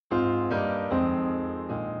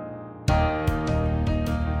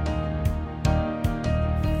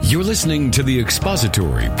You're listening to the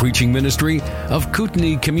expository preaching ministry of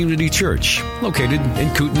Kootenai Community Church, located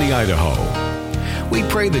in Kootenai, Idaho. We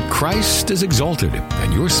pray that Christ is exalted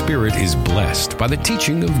and your spirit is blessed by the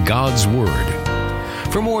teaching of God's Word.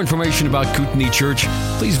 For more information about Kootenai Church,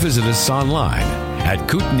 please visit us online at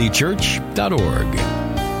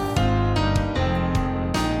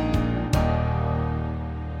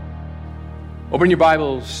kootenaichurch.org. Open your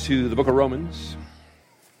Bibles to the book of Romans.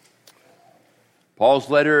 Paul's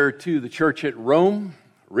letter to the church at Rome,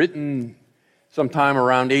 written sometime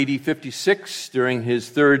around AD 56 during his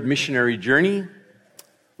third missionary journey,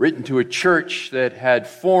 written to a church that had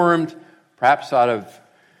formed perhaps out of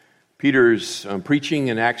Peter's preaching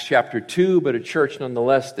in Acts chapter 2, but a church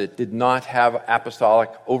nonetheless that did not have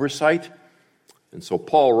apostolic oversight. And so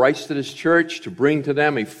Paul writes to this church to bring to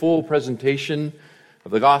them a full presentation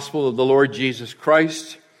of the gospel of the Lord Jesus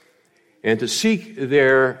Christ, and to seek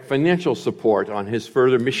their financial support on his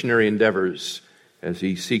further missionary endeavors as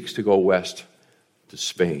he seeks to go west to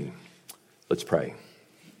Spain. Let's pray.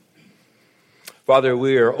 Father,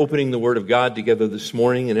 we are opening the Word of God together this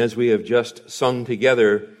morning, and as we have just sung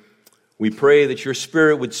together, we pray that your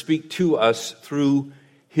Spirit would speak to us through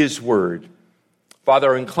his Word.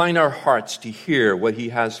 Father, incline our hearts to hear what he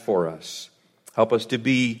has for us. Help us to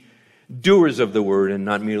be doers of the Word and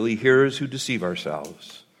not merely hearers who deceive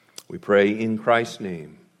ourselves. We pray in Christ's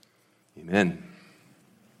name. Amen.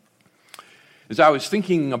 As I was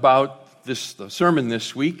thinking about the sermon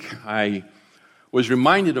this week, I was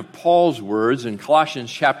reminded of Paul's words in Colossians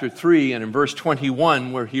chapter 3 and in verse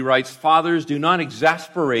 21, where he writes, "Fathers, do not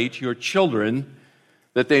exasperate your children,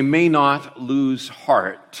 that they may not lose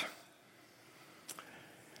heart."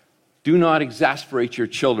 Do not exasperate your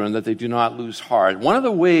children, that they do not lose heart. One of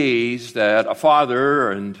the ways that a father,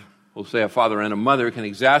 and we'll say a father and a mother, can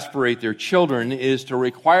exasperate their children is to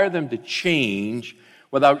require them to change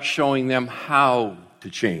without showing them how to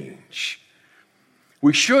change.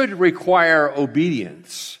 We should require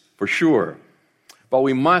obedience, for sure, but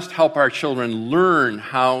we must help our children learn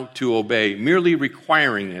how to obey. Merely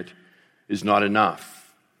requiring it is not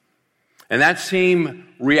enough. And that same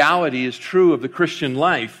reality is true of the Christian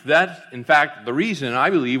life. That's, in fact, the reason, I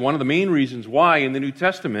believe, one of the main reasons why in the New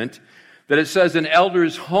Testament that it says an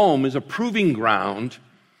elder's home is a proving ground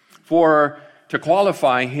to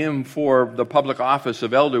qualify him for the public office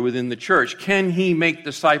of elder within the church. Can he make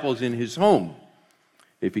disciples in his home?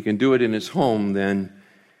 If he can do it in his home, then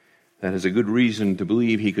that is a good reason to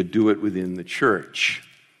believe he could do it within the church.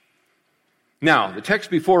 Now, the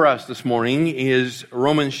text before us this morning is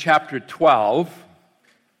Romans chapter 12,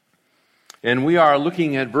 and we are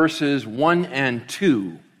looking at verses 1 and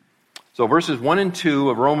 2. So verses 1 and 2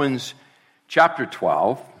 of Romans chapter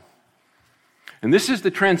 12. And this is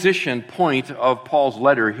the transition point of Paul's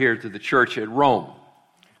letter here to the church at Rome.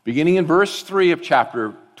 Beginning in verse 3 of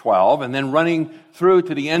chapter 12 and then running through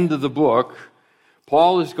to the end of the book,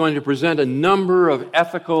 Paul is going to present a number of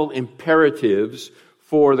ethical imperatives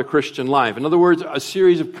for the Christian life. In other words, a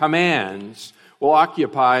series of commands will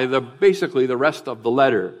occupy basically the rest of the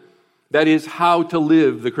letter. That is, how to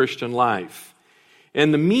live the Christian life.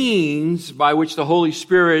 And the means by which the Holy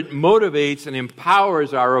Spirit motivates and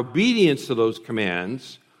empowers our obedience to those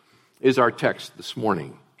commands is our text this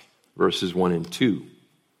morning, verses 1 and 2.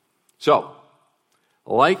 So,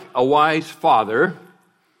 like a wise father,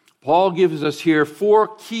 Paul gives us here 4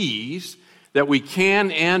 keys that we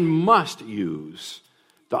can and must use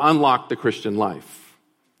to unlock the Christian life.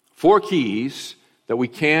 4 keys that we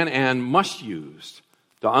can and must use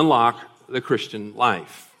to unlock the Christian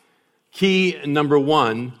life. Key number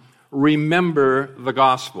 1, remember the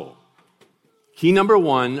gospel. Key number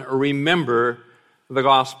 1, remember the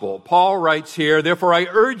gospel. Paul writes here, "Therefore I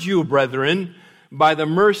urge you, brethren, by the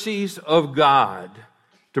mercies of God,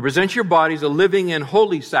 to present your bodies a living and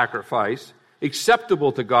holy sacrifice,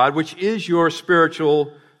 acceptable to God, which is your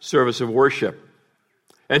spiritual service of worship.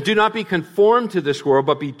 And do not be conformed to this world,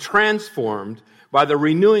 but be transformed by the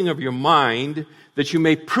renewing of your mind, that you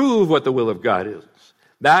may prove what the will of God is,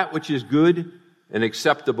 that which is good and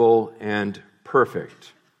acceptable and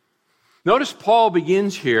perfect." Notice Paul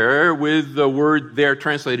begins here with the word there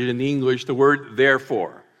translated in the English, the word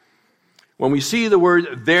therefore. When we see the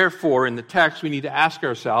word therefore in the text, we need to ask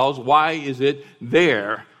ourselves, why is it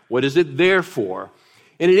there? What is it there for?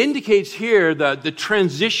 And it indicates here the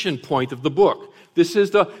transition point of the book. This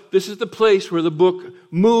is the place where the book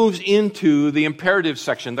moves into the imperative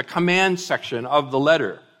section, the command section of the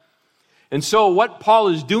letter. And so what Paul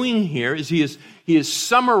is doing here is he is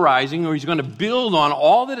summarizing, or he's going to build on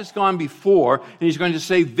all that has gone before, and he's going to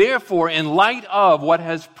say, therefore, in light of what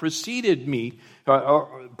has preceded me,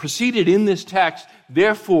 preceded in this text,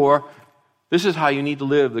 therefore, this is how you need to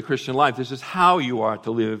live the Christian life. This is how you are to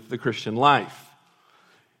live the Christian life.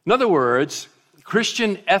 In other words,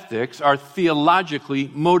 Christian ethics are theologically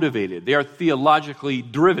motivated. They are theologically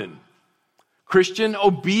driven. Christian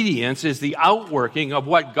obedience is the outworking of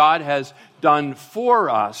what God has done for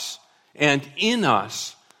us and in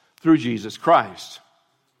us through Jesus Christ.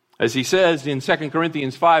 As he says in 2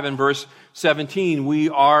 Corinthians 5 and verse 17, we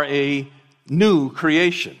are a new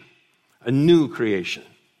creation. A new creation.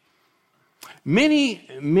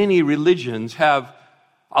 Many religions have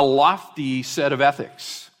a lofty set of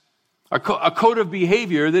ethics, a code of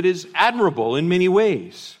behavior that is admirable in many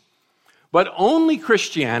ways. But only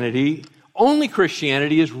Christianity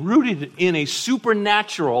is rooted in a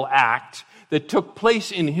supernatural act that took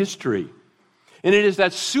place in history. And it is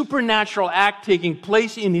that supernatural act taking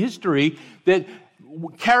place in history that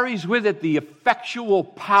carries with it the effectual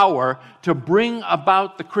power to bring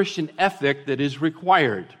about the Christian ethic that is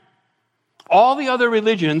required. All the other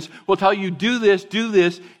religions will tell you, do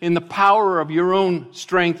this in the power of your own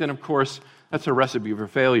strength, and of course, that's a recipe for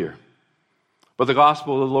failure. But the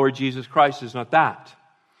gospel of the Lord Jesus Christ is not that.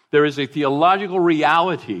 There is a theological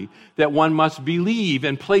reality that one must believe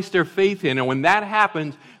and place their faith in, and when that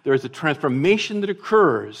happens, there is a transformation that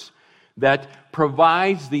occurs that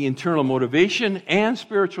provides the internal motivation and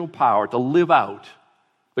spiritual power to live out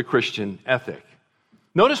the Christian ethic.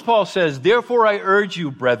 Notice Paul says, therefore I urge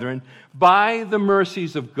you, brethren, by the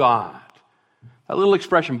mercies of God. That little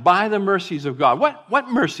expression, by the mercies of God. What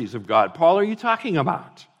mercies of God, Paul, are you talking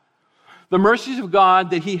about? The mercies of God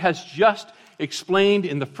that he has just explained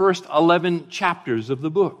in the first 11 chapters of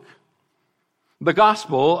the book. The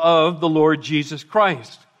gospel of the Lord Jesus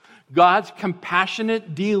Christ. God's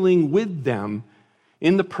compassionate dealing with them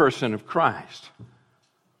in the person of Christ.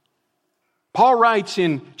 Paul writes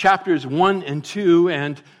in chapters 1 and 2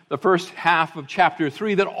 and the first half of chapter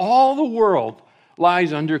 3 that all the world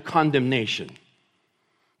lies under condemnation.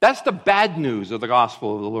 That's the bad news of the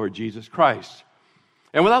gospel of the Lord Jesus Christ.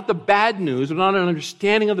 And without the bad news, without an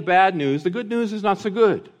understanding of the bad news, the good news is not so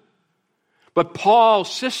good. But Paul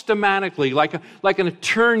systematically, like an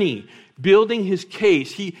attorney building his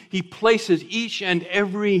case, he places each and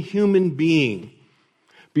every human being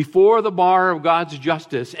before the bar of God's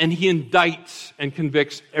justice, and he indicts and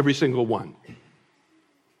convicts every single one.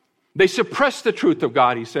 They suppress the truth of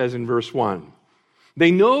God, he says in verse 1.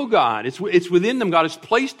 They know God. It's within them. God has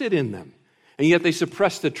placed it in them. And yet they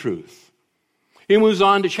suppress the truth. He moves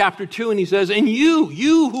on to chapter 2 and he says, and you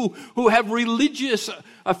who have religious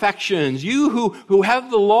affections, you who have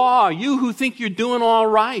the law, you who think you're doing all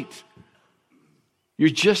right, you're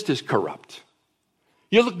just as corrupt.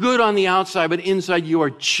 You look good on the outside, but inside you are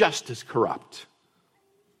just as corrupt.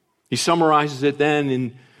 He summarizes it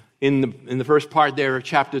then in the first part there of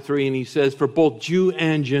chapter 3, and he says, for both Jew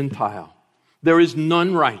and Gentile, there is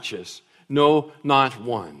none righteous, no, not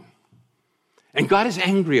one. And God is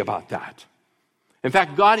angry about that. In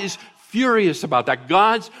fact, God is furious about that.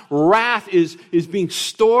 God's wrath is being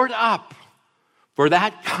stored up for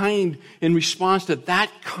that kind, in response to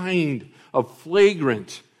that kind of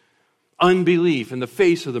flagrant unbelief in the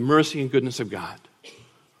face of the mercy and goodness of God.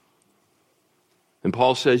 And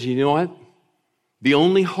Paul says, you know what? The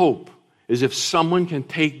only hope is if someone can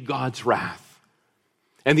take God's wrath.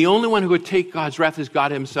 And the only one who could take God's wrath is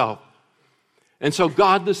God himself. And so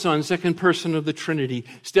God the Son, second person of the Trinity,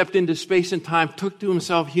 stepped into space and time, took to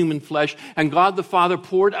himself human flesh, and God the Father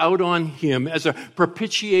poured out on him as a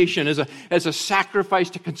propitiation, as a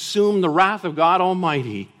sacrifice to consume the wrath of God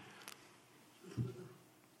Almighty,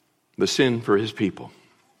 the sin for his people.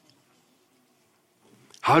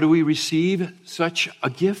 How do we receive such a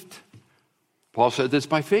gift? Paul said it's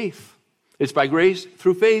by faith. It's by grace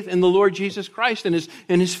through faith in the Lord Jesus Christ and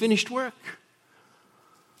his finished work.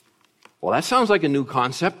 Well, that sounds like a new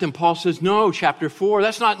concept, and Paul says, no, chapter 4,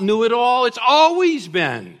 that's not new at all. It's always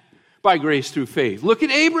been by grace through faith. Look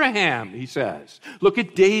at Abraham, he says. Look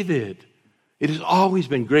at David. It has always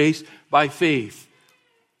been grace by faith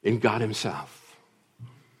in God himself.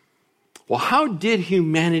 Well, how did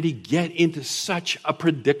humanity get into such a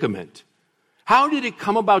predicament? How did it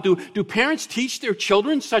come about? Do parents teach their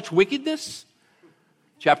children such wickedness?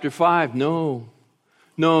 Chapter 5, no.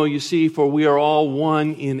 No, you see, for we are all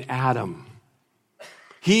one in Adam.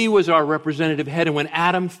 He was our representative head, and when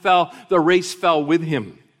Adam fell, the race fell with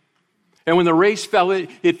him. And when the race fell,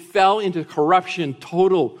 it fell into corruption,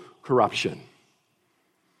 total corruption.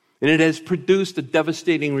 And it has produced the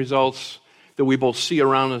devastating results that we both see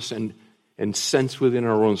around us and sense within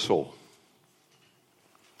our own soul.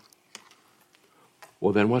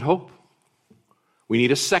 Well, then what hope? We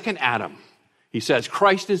need a second Adam. He says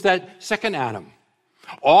Christ is that second Adam.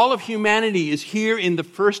 All of humanity is here in the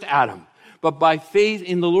first Adam. But by faith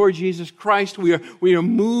in the Lord Jesus Christ, we are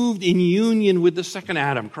moved in union with the second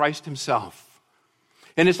Adam, Christ himself.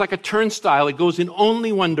 And it's like a turnstile. It goes in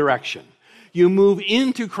only one direction. You move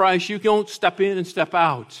into Christ. You don't step in and step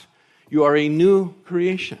out. You are a new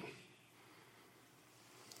creation.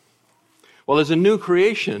 Well, as a new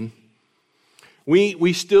creation,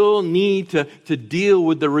 we still need to deal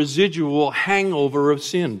with the residual hangover of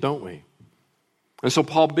sin, don't we? And so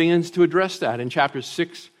Paul begins to address that in chapters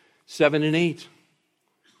 6, 7, and 8.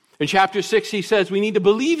 In chapter 6, he says we need to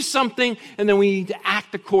believe something and then we need to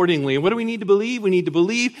act accordingly. And what do we need to believe? We need to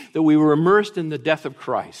believe that we were immersed in the death of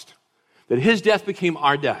Christ, that his death became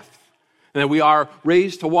our death, and that we are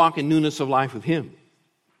raised to walk in newness of life with him.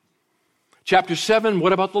 Chapter 7,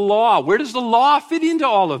 what about the law? Where does the law fit into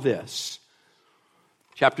all of this?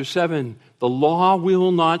 Chapter 7, the law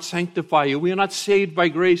will not sanctify you. We are not saved by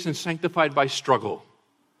grace and sanctified by struggle.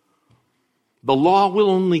 The law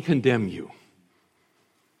will only condemn you.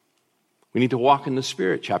 We need to walk in the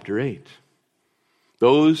Spirit, chapter 8.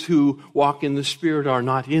 Those who walk in the Spirit are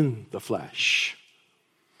not in the flesh.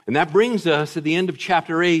 And that brings us at the end of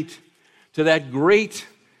chapter 8 to that great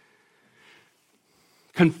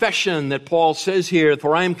confession that Paul says here,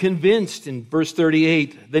 for I am convinced in verse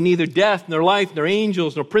 38 that neither death, nor life, nor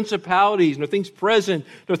angels, nor principalities, nor things present,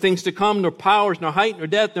 nor things to come, nor powers, nor height, nor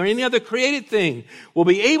depth, nor any other created thing will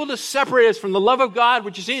be able to separate us from the love of God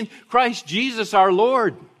which is in Christ Jesus our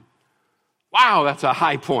Lord. Wow, that's a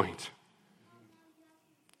high point.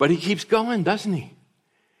 But he keeps going, doesn't he?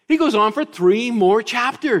 He goes on for 3 more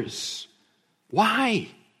chapters. Why?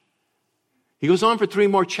 He goes on for 3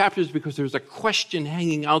 more chapters because there's a question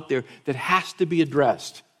hanging out there that has to be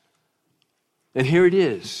addressed. And here it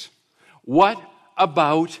is. What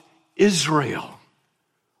about Israel?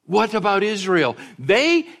 What about Israel?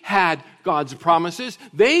 They had God's promises.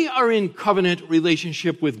 They are in covenant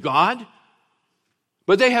relationship with God.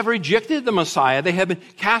 But they have rejected the Messiah. They have been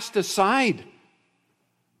cast aside.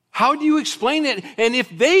 How do you explain it? And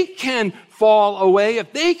if they can fall away,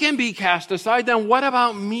 if they can be cast aside, then what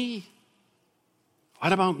about me?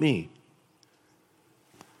 What about me?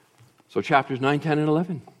 So chapters 9, 10, and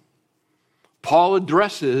 11. Paul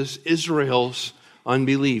addresses Israel's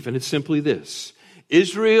unbelief, and it's simply this.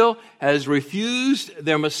 Israel has refused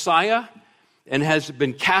their Messiah and has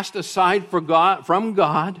been cast aside from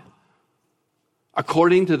God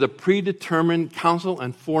according to the predetermined counsel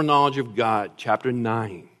and foreknowledge of God, chapter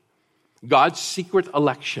 9. God's secret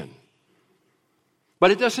election.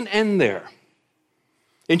 But it doesn't end there.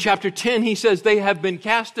 In chapter 10, he says they have been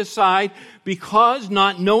cast aside because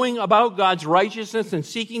not knowing about God's righteousness and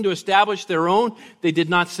seeking to establish their own, they did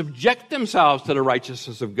not subject themselves to the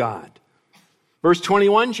righteousness of God. Verse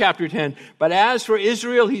 21, chapter 10, but as for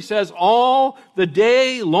Israel, he says, all the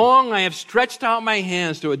day long I have stretched out my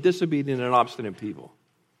hands to a disobedient and obstinate people.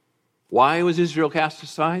 Why was Israel cast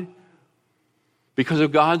aside? Because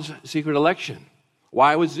of God's secret election.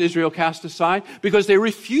 Why was Israel cast aside? Because they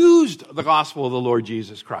refused the gospel of the Lord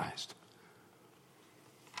Jesus Christ.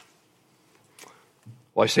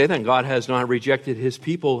 Well, I say then, God has not rejected his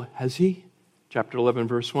people, has he? Chapter 11,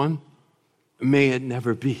 verse 1. May it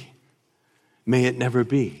never be. May it never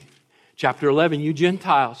be. Chapter 11, you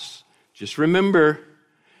Gentiles, just remember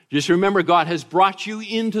God has brought you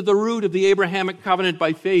into the root of the Abrahamic covenant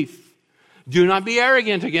by faith. Do not be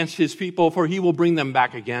arrogant against his people, for he will bring them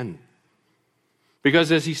back again.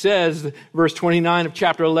 Because as he says, verse 29 of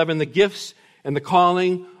chapter 11, the gifts and the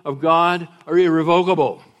calling of God are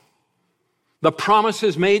irrevocable. The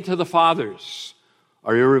promises made to the fathers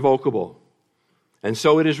are irrevocable. And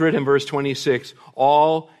so it is written, verse 26,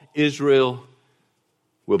 all Israel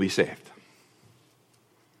will be saved.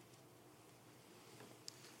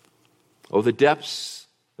 Oh, the depths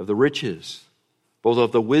of the riches, both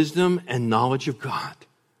of the wisdom and knowledge of God.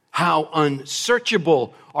 How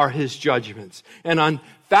unsearchable are his judgments and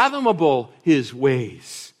unfathomable his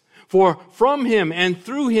ways. For from him and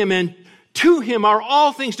through him and to him are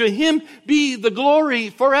all things. To him be the glory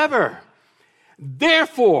forever.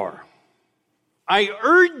 Therefore, I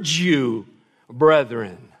urge you,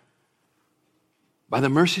 brethren, by the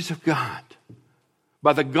mercies of God,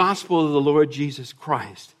 by the gospel of the Lord Jesus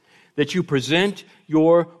Christ, that you present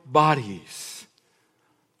your bodies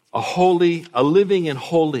a living and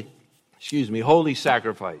holy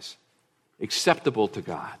sacrifice, acceptable to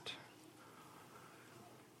God.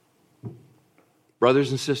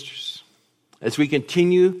 Brothers and sisters, as we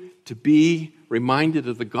continue to be reminded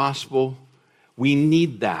of the gospel, we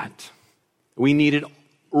need that. We need it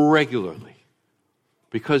regularly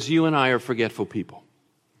because you and I are forgetful people.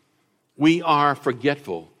 We are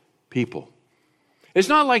forgetful people. It's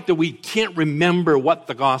not like that we can't remember what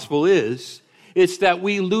the gospel is. It's that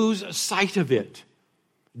we lose sight of it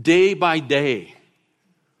day by day.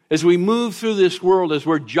 As we move through this world, as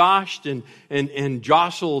we're joshed and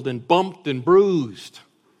jostled and bumped and bruised,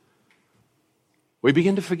 we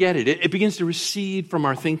begin to forget it. It begins to recede from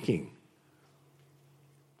our thinking.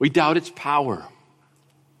 We doubt its power.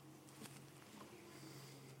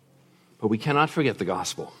 But we cannot forget the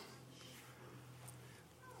gospel.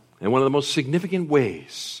 And one of the most significant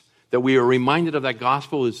ways that we are reminded of that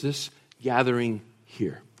gospel is this gathering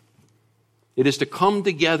here. It is to come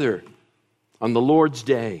together on the Lord's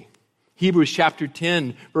day. Hebrews chapter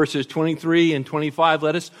 10, verses 23 and 25.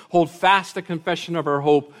 Let us hold fast the confession of our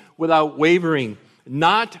hope without wavering,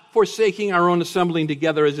 not forsaking our own assembling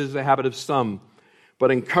together as is the habit of some,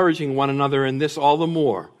 but encouraging one another, and this all the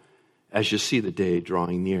more as you see the day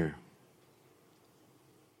drawing near.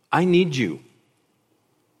 I need you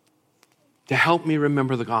to help me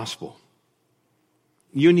remember the gospel.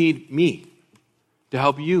 You need me to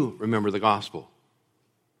help you remember the gospel.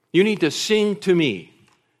 You need to sing to me,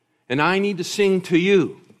 and I need to sing to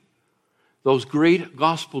you those great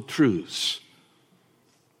gospel truths.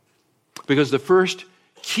 Because the first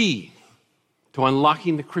key to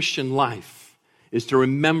unlocking the Christian life is to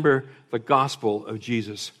remember the gospel of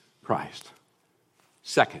Jesus Christ.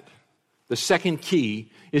 Second, the second key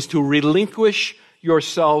is to relinquish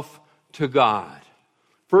yourself to God.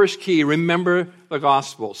 First key, remember the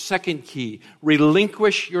gospel. Second key,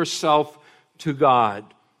 relinquish yourself to God.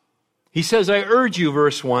 He says, I urge you,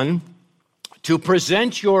 verse 1, to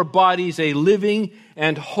present your bodies a living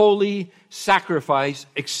and holy sacrifice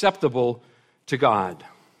acceptable to God.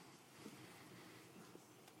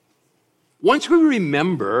 Once we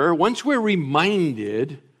remember, once we're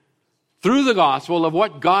reminded through the gospel of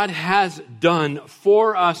what God has done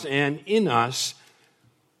for us and in us,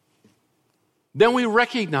 then we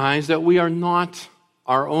recognize that we are not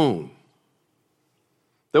our own.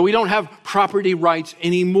 That we don't have property rights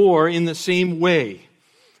anymore in the same way.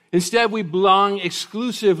 Instead, we belong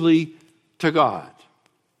exclusively to God.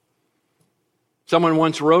 Someone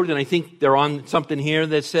once wrote, and I think they're on something here,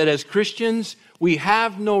 that said, as Christians, we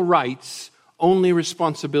have no rights, only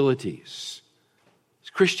responsibilities. As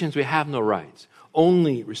Christians, we have no rights,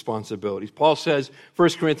 only responsibilities. Paul says, 1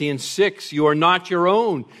 Corinthians 6, you are not your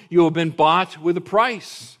own. You have been bought with a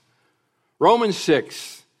price. Romans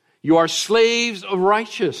 6, you are slaves of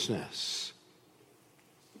righteousness.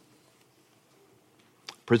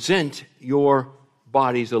 Present your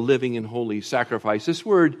bodies a living and holy sacrifice. This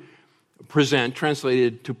word present,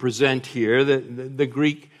 translated to present here, the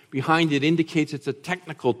Greek behind it indicates it's a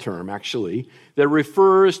technical term, actually, that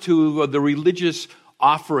refers to the religious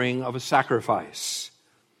offering of a sacrifice.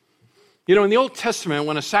 You know, in the Old Testament,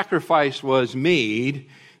 when a sacrifice was made,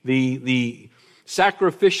 the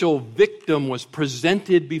sacrificial victim was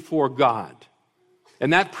presented before God.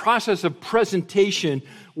 And that process of presentation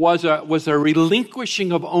was a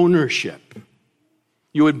relinquishing of ownership.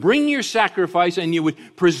 You would bring your sacrifice and you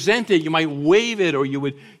would present it. You might wave it or you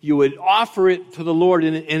would offer it to the Lord.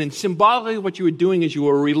 And symbolically what you were doing is you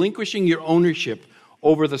were relinquishing your ownership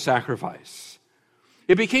over the sacrifice.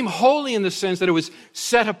 It became holy in the sense that it was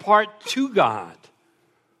set apart to God.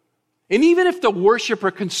 And even if the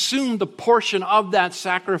worshiper consumed a portion of that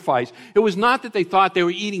sacrifice, it was not that they thought they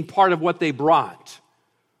were eating part of what they brought.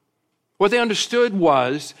 What they understood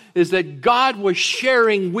is that God was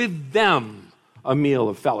sharing with them a meal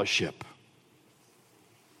of fellowship.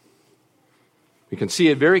 We can see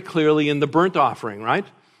it very clearly in the burnt offering, right?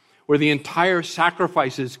 Where the entire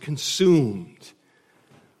sacrifice is consumed.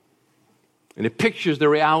 And it pictures the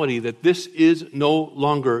reality that this is no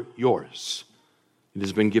longer yours. It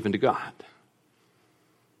has been given to God.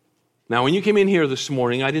 Now, when you came in here this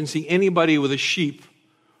morning, I didn't see anybody with a sheep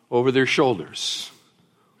over their shoulders.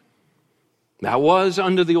 That was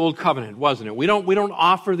under the old covenant, wasn't it? We don't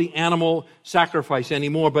offer the animal sacrifice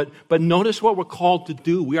anymore, but notice what we're called to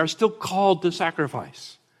do. We are still called to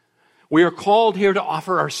sacrifice. We are called here to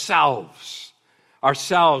offer ourselves,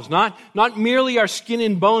 not merely our skin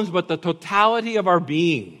and bones, but the totality of our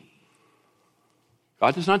being.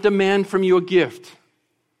 God does not demand from you a gift.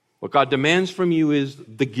 What God demands from you is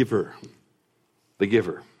the giver. The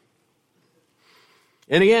giver.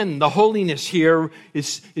 And again, the holiness here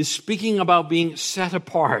is speaking about being set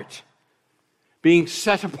apart. Being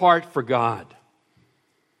set apart for God.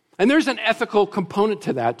 And there's an ethical component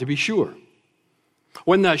to that, to be sure.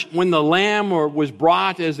 When the lamb was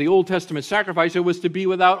brought as the Old Testament sacrifice, it was to be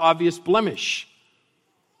without obvious blemish.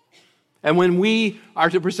 And when we are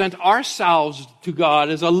to present ourselves to God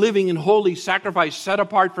as a living and holy sacrifice set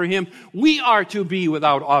apart for Him, we are to be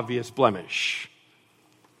without obvious blemish.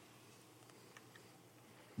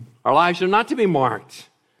 Our lives are not to be marked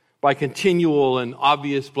by continual and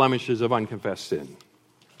obvious blemishes of unconfessed sin.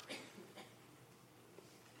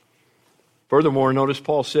 Furthermore, notice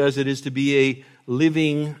Paul says it is to be a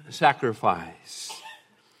living sacrifice.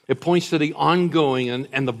 It points to the ongoing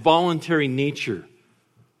and the voluntary nature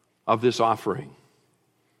of this offering.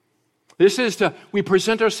 This is we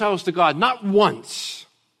present ourselves to God not once,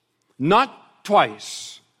 not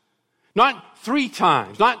twice, not 3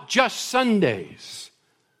 times, not just Sundays.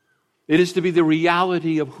 It is to be the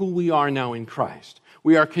reality of who we are now in Christ.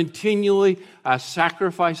 We are continually a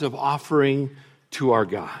sacrifice of offering to our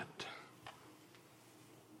God.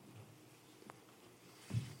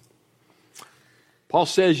 Paul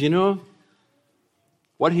says,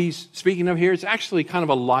 what he's speaking of here is actually kind of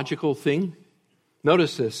a logical thing.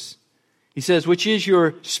 Notice this. He says, which is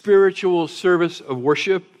your spiritual service of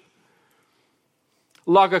worship.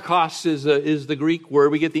 Logikos is the Greek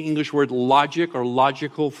word. We get the English word logic or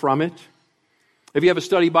logical from it. If you have a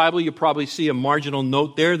study Bible, you probably see a marginal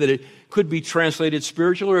note there that it could be translated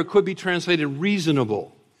spiritual or it could be translated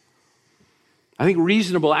reasonable. I think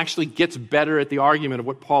reasonable actually gets better at the argument of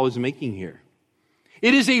what Paul is making here.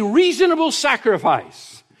 It is a reasonable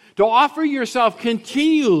sacrifice to offer yourself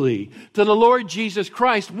continually to the Lord Jesus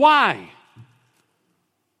Christ. Why?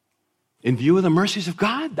 In view of the mercies of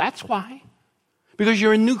God, that's why. Because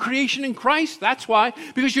you're a new creation in Christ, that's why.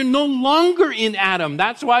 Because you're no longer in Adam,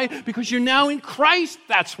 that's why. Because you're now in Christ,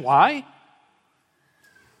 that's why.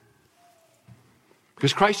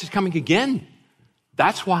 Because Christ is coming again,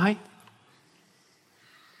 that's why.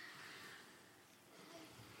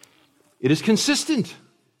 It is consistent.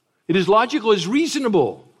 It is logical. It is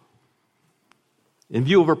reasonable in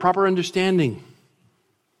view of a proper understanding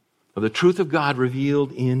of the truth of God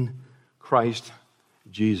revealed in Christ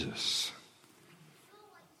Jesus.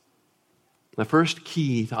 The first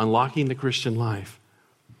key to unlocking the Christian life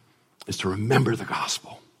is to remember the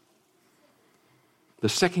gospel. The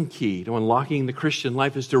second key to unlocking the Christian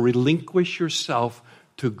life is to relinquish yourself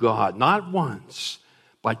to God, not once,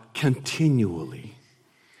 but continually.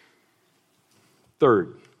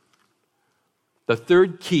 Third, the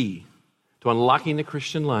third key to unlocking the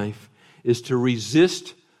Christian life is to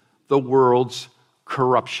resist the world's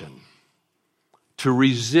corruption. To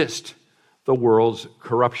resist the world's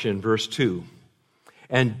corruption. Verse 2.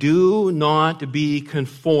 And do not be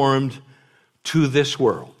conformed to this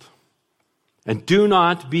world. And do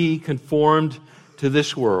not be conformed to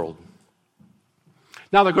this world.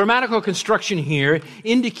 Now, the grammatical construction here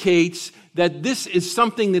indicates that this is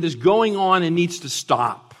something that is going on and needs to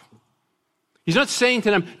stop. He's not saying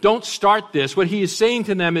to them, don't start this. What he is saying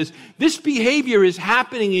to them is, this behavior is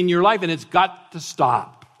happening in your life and it's got to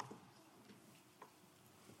stop.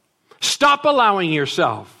 Stop allowing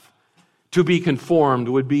yourself to be conformed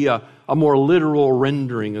would be a more literal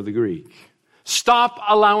rendering of the Greek. Stop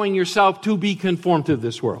allowing yourself to be conformed to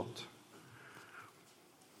this world.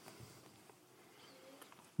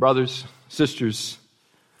 Brothers, sisters,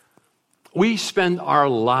 we spend our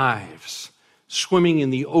lives swimming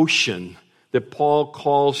in the ocean that Paul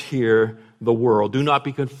calls here the world. Do not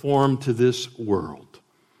be conformed to this world.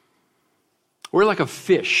 We're like a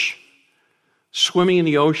fish swimming in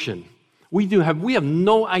the ocean. We have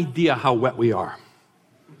no idea how wet we are.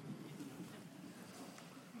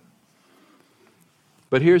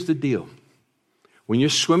 But here's the deal. When you're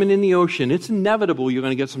swimming in the ocean, it's inevitable you're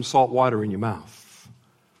going to get some salt water in your mouth.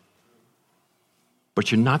 But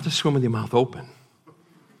you're not to swim with your mouth open.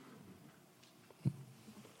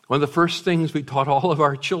 One of the first things we taught all of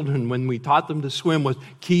our children when we taught them to swim was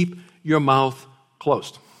keep your mouth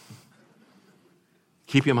closed.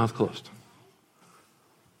 Keep your mouth closed.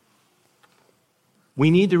 We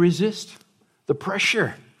need to resist the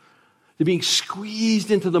pressure to being squeezed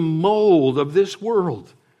into the mold of this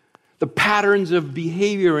world, the patterns of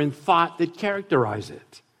behavior and thought that characterize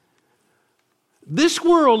it. This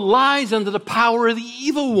world lies under the power of the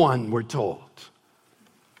evil one, we're told.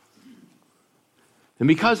 And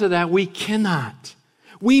because of that,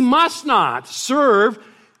 we must not serve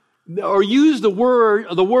or use the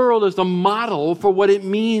world as the model for what it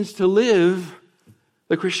means to live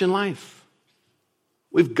the Christian life.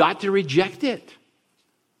 We've got to reject it.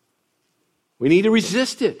 We need to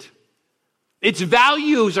resist it. Its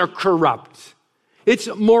values are corrupt. Its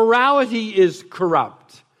morality is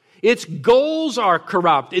corrupt. Its goals are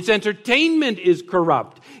corrupt. Its entertainment is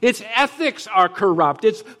corrupt. Its ethics are corrupt.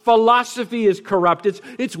 Its philosophy is corrupt.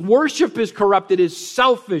 Its worship is corrupt. It is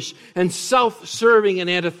selfish and self-serving and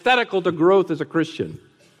antithetical to growth as a Christian.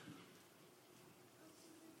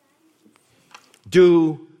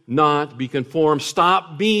 Do not be conformed.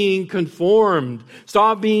 Stop being conformed.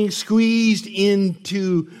 Stop being squeezed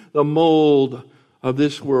into the mold of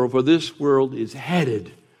this world, for this world is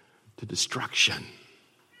headed to destruction.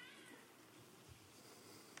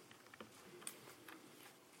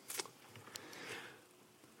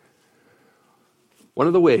 One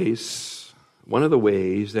of the ways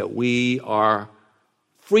that we are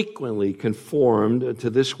frequently conformed to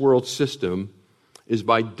this world system is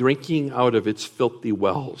by drinking out of its filthy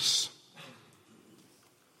wells.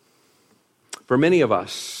 For many of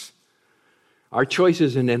us, our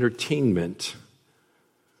choices in entertainment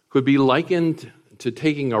could be likened to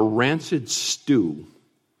taking a rancid stew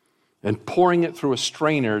and pouring it through a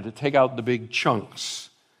strainer to take out the big chunks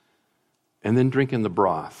and then drinking the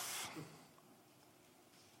broth.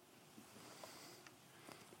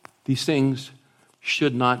 These things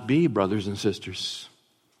should not be, brothers and sisters.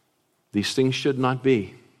 These things should not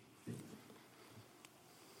be.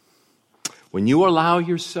 When you allow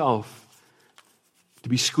yourself to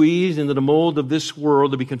be squeezed into the mold of this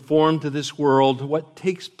world, to be conformed to this world, what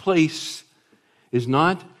takes place is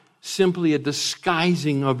not simply a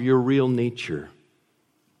disguising of your real nature.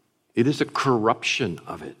 It is a corruption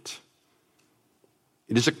of it.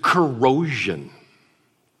 It is a corrosion.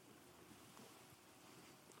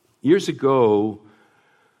 Years ago,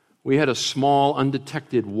 we had a small,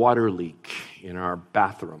 undetected water leak in our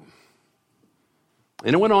bathroom.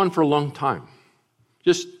 And it went on for a long time,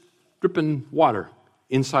 just dripping water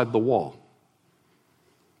inside the wall.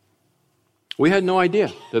 We had no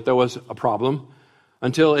idea that there was a problem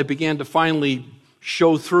until it began to finally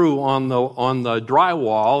show through on the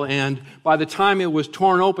drywall, and by the time it was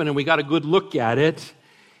torn open and we got a good look at it,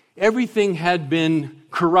 everything had been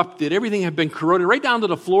corrupted, everything had been corroded, right down to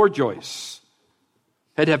the floor joists.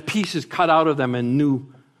 Had to have pieces cut out of them and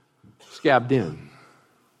new scabbed in.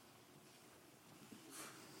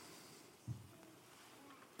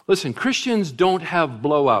 Listen, Christians don't have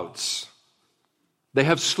blowouts. They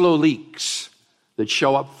have slow leaks that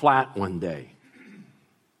show up flat one day.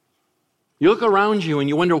 You look around you and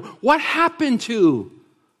you wonder, what happened to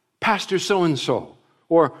Pastor so-and-so?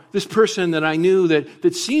 Or this person that I knew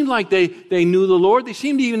that seemed like they knew the Lord. They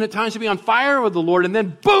seemed even at times to be on fire with the Lord. And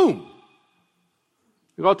then, boom!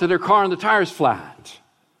 They go out to their car and the tire's flat.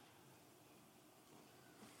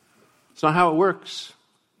 It's not how it works.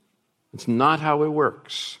 It's not how it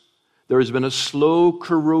works. There has been a slow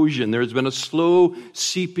corrosion. There has been a slow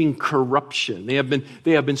seeping corruption. They have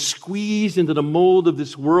been squeezed into the mold of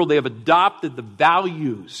this world. They have adopted the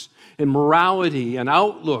values and morality and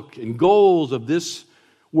outlook and goals of this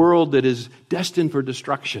world that is destined for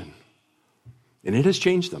destruction. And it has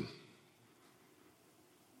changed them.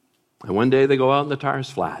 And one day they go out and the tire's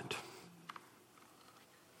flat.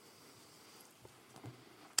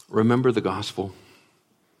 Remember the gospel.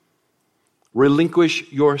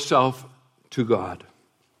 Relinquish yourself to God.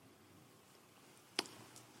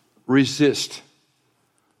 Resist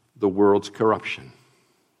the world's corruption.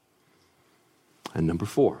 And number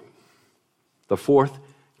 4, the fourth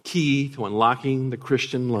key to unlocking the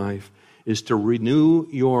Christian life is to renew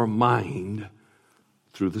your mind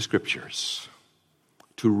through the Scriptures.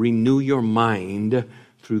 To renew your mind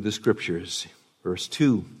through the Scriptures. Verse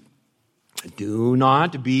 2, do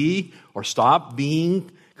not be or stop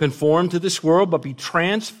being conformed to this world, but be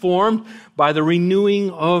transformed by the renewing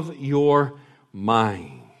of your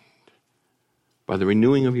mind. By the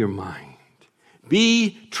renewing of your mind.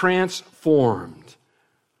 Be transformed.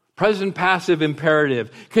 Present passive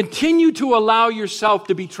imperative. Continue to allow yourself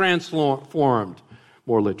to be transformed,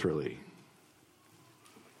 more literally.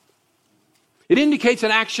 It indicates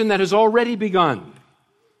an action that has already begun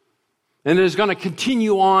and is going to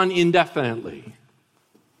continue on indefinitely.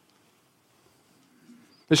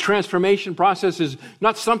 This transformation process is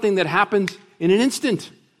not something that happens in an instant.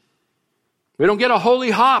 We don't get a holy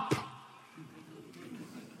hop.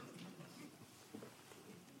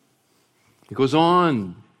 It goes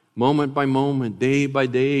on moment by moment, day by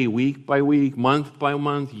day, week by week, month by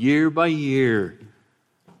month, year by year,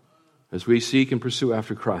 as we seek and pursue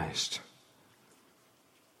after Christ.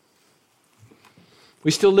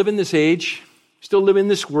 We still live in this age, still live in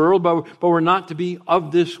this world, but we're not to be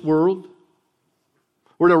of this world.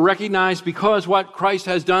 We're to recognize because what Christ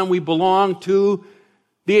has done, we belong to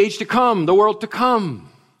the age to come, the world to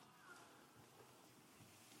come.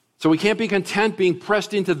 So we can't be content being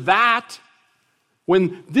pressed into that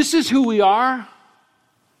when this is who we are,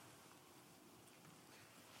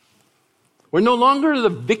 we're no longer the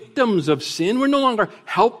victims of sin. We're no longer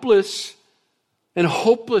helpless and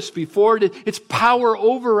hopeless before it. Its power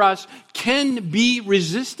over us can be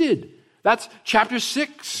resisted. That's chapter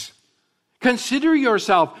 6. Consider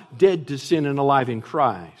yourself dead to sin and alive in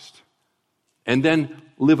Christ. And then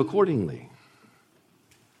live accordingly.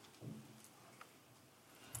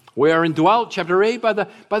 We are indwelt, chapter 8,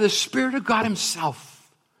 by the Spirit of God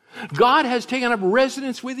Himself. God has taken up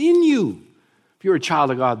residence within you, if you're a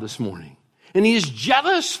child of God this morning. And He is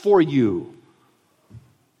jealous for you.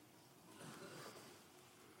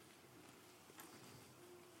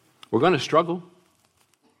 We're going to struggle.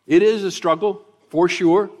 It is a struggle, for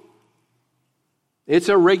sure. It's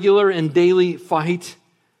a regular and daily fight.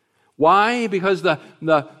 Why? Because the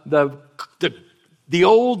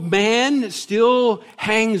old man still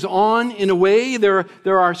hangs on in a way. There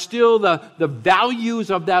are still the values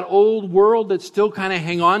of that old world that still kind of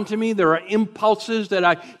hang on to me. There are impulses that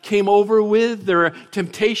I came over with. There are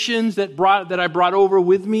temptations that I brought over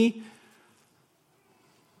with me.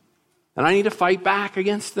 And I need to fight back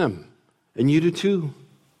against them. And you do too.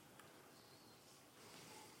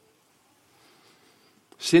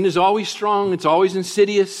 Sin is always strong. It's always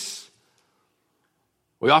insidious.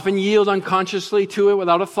 We often yield unconsciously to it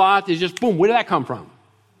without a thought. It's just, boom, where did that come from?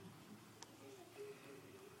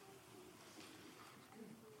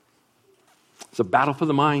 It's a battle for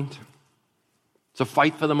the mind. It's a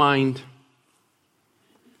fight for the mind.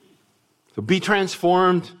 So be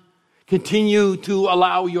transformed. Continue to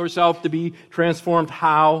allow yourself to be transformed.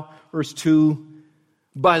 How? Verse 2,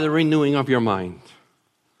 by the renewing of your mind.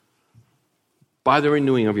 By the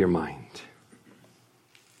renewing of your mind.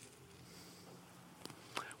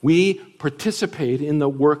 We participate in the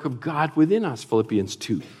work of God within us, Philippians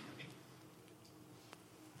 2.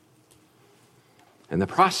 And the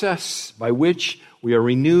process by which we are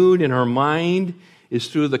renewed in our mind is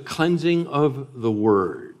through the cleansing of the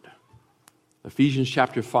Word. Ephesians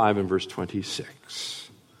chapter 5 and verse 26.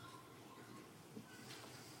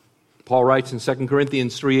 Paul writes in 2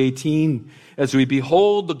 Corinthians 3:18, as we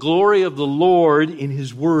behold the glory of the Lord in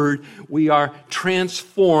His Word, we are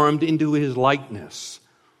transformed into His likeness.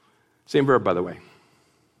 Same verb, by the way.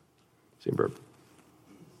 Same verb.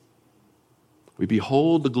 We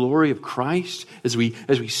behold the glory of Christ as we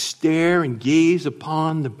stare and gaze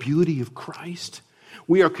upon the beauty of Christ.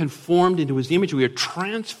 We are conformed into His image. We are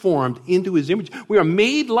transformed into His image. We are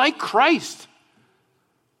made like Christ.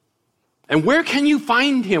 And where can you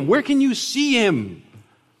find Him? Where can you see Him?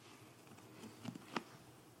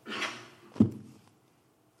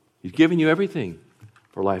 He's given you everything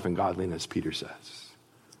for life and godliness, Peter says.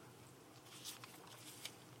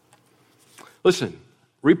 Listen,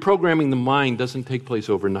 reprogramming the mind doesn't take place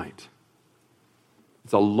overnight.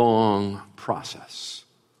 It's a long process.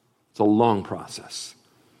 It's a long process.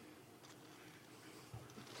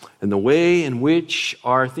 And the way in which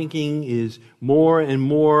our thinking is more and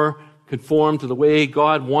more conformed to the way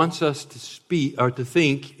God wants us to speak or to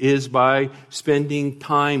think is by spending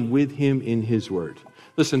time with Him in His Word.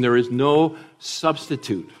 Listen, there is no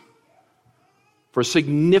substitute for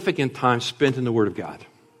significant time spent in the Word of God.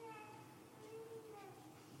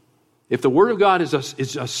 If the Word of God is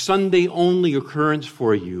a Sunday-only occurrence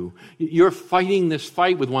for you, you're fighting this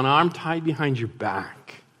fight with one arm tied behind your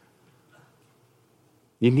back.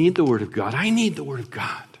 You need the Word of God. I need the Word of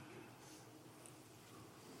God.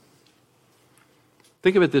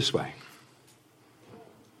 Think of it this way.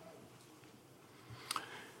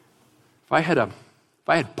 If I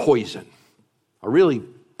had poison, a really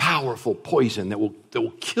powerful poison that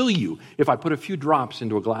will kill you if I put a few drops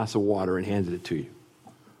into a glass of water and handed it to you.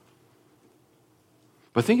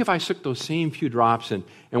 But think if I took those same few drops and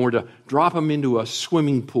were to drop them into a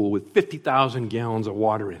swimming pool with 50,000 gallons of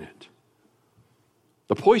water in it.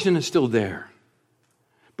 The poison is still there.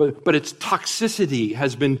 But its toxicity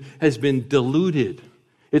has been diluted.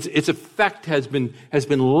 Its effect has been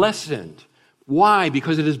lessened. Why?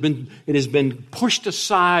 Because it has been pushed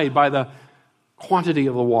aside by the quantity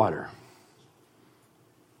of the water.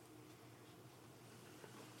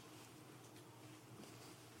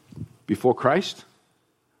 Before Christ,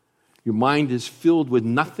 your mind is filled with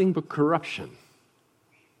nothing but corruption.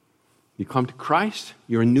 You come to Christ,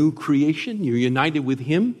 you're a new creation, you're united with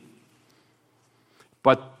Him.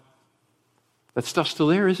 But that stuff's still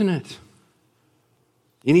there, isn't it?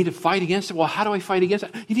 You need to fight against it. Well, how do I fight against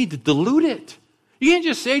it? You need to dilute it. You can't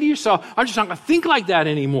just say to yourself, I'm just not going to think like that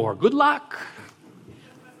anymore. Good luck.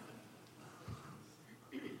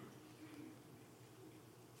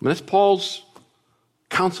 That's Paul's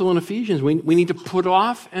counsel in Ephesians. We need to put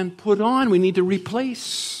off and put on. We need to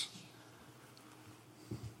replace.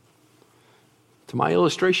 To my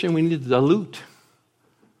illustration, we need to dilute.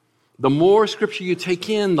 The more Scripture you take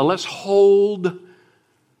in, the less hold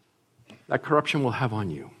that corruption will have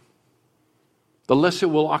on you. The less it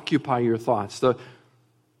will occupy your thoughts. The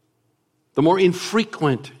more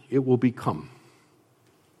infrequent it will become.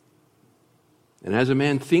 And as a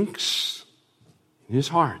man thinks in his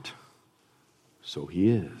heart, so he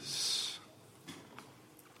is.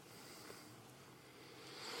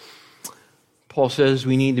 Paul says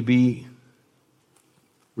we need to be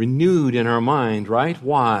renewed in our mind, right?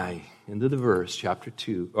 Why? Into the verse, chapter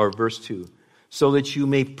 2, or verse 2. So that you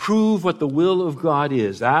may prove what the will of God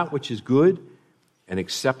is, that which is good and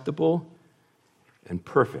acceptable and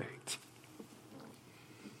perfect.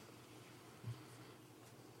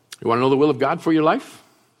 You want to know the will of God for your life?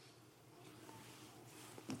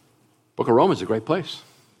 Book of Romans is a great place.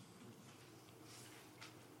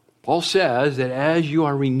 Paul says that as you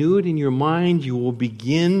are renewed in your mind, you will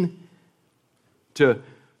begin to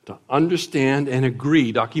understand and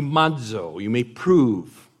agree. Dokimazo, you may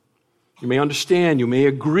prove. You may understand. You may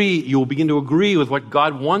agree. You will begin to agree with what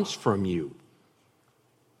God wants from you.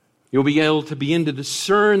 You'll be able to begin to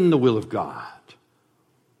discern the will of God.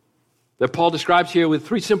 That Paul describes here with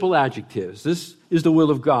 3 simple adjectives. This is the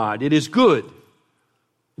will of God. It is good.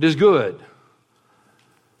 It is good.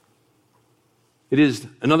 It is,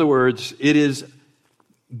 in other words, it is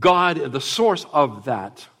God, the source of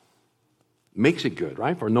that, makes it good,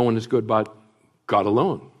 right? For no one is good but God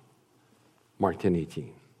alone. Mark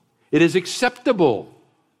 10:18. It is acceptable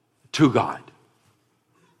to God.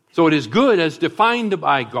 So it is good as defined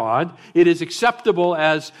by God. It is acceptable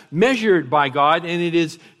as measured by God. And it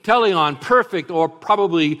is teleon, perfect, or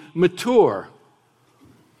probably mature.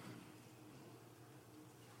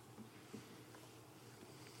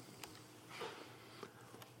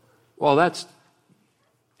 Well, that's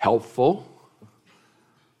helpful.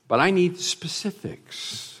 But I need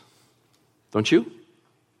specifics. Don't you?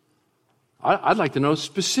 I'd like to know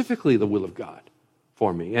specifically the will of God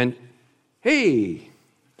for me. And hey,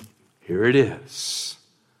 here it is.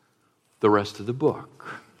 The rest of the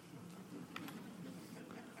book.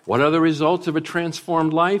 What are the results of a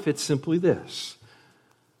transformed life? It's simply this.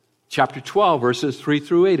 Chapter 12, verses 3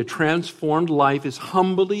 through 8. A transformed life is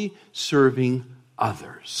humbly serving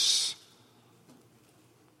others.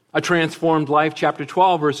 A transformed life, chapter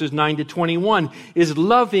 12, verses 9 to 21, is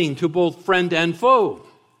loving to both friend and foe.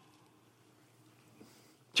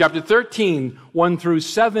 Chapter 13, 1 through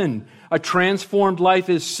 7, a transformed life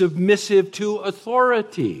is submissive to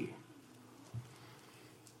authority.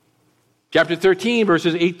 Chapter 13,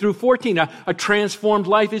 verses 8 through 14, a transformed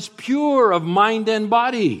life is pure of mind and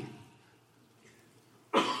body.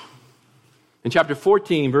 In chapter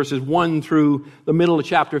 14, verses 1 through the middle of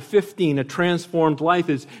chapter 15, a transformed life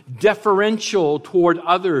is deferential toward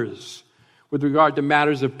others with regard to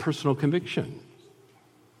matters of personal conviction.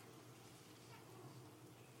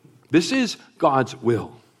 This is God's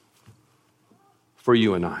will for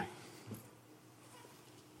you and I.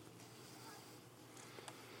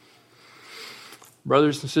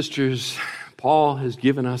 Brothers and sisters, Paul has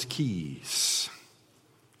given us keys.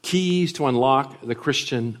 Keys to unlock the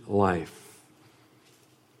Christian life.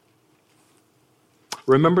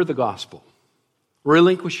 Remember the gospel.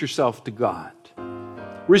 Relinquish yourself to God.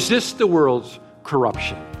 Resist the world's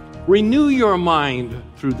corruption. Renew your mind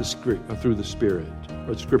through the Spirit,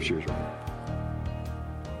 or the Scriptures.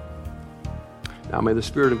 Now may the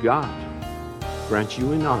Spirit of God grant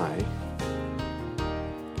you and I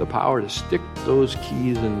the power to stick those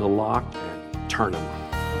keys in the lock and turn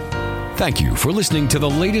them. Thank you for listening to the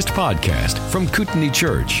latest podcast from Kootenai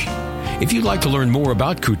Church. If you'd like to learn more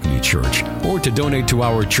about Kootenai Church or to donate to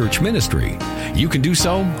our church ministry, you can do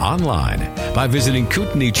so online by visiting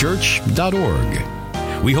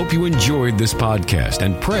kootenaichurch.org. We hope you enjoyed this podcast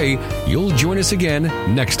and pray you'll join us again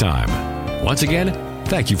next time. Once again,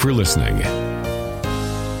 thank you for listening.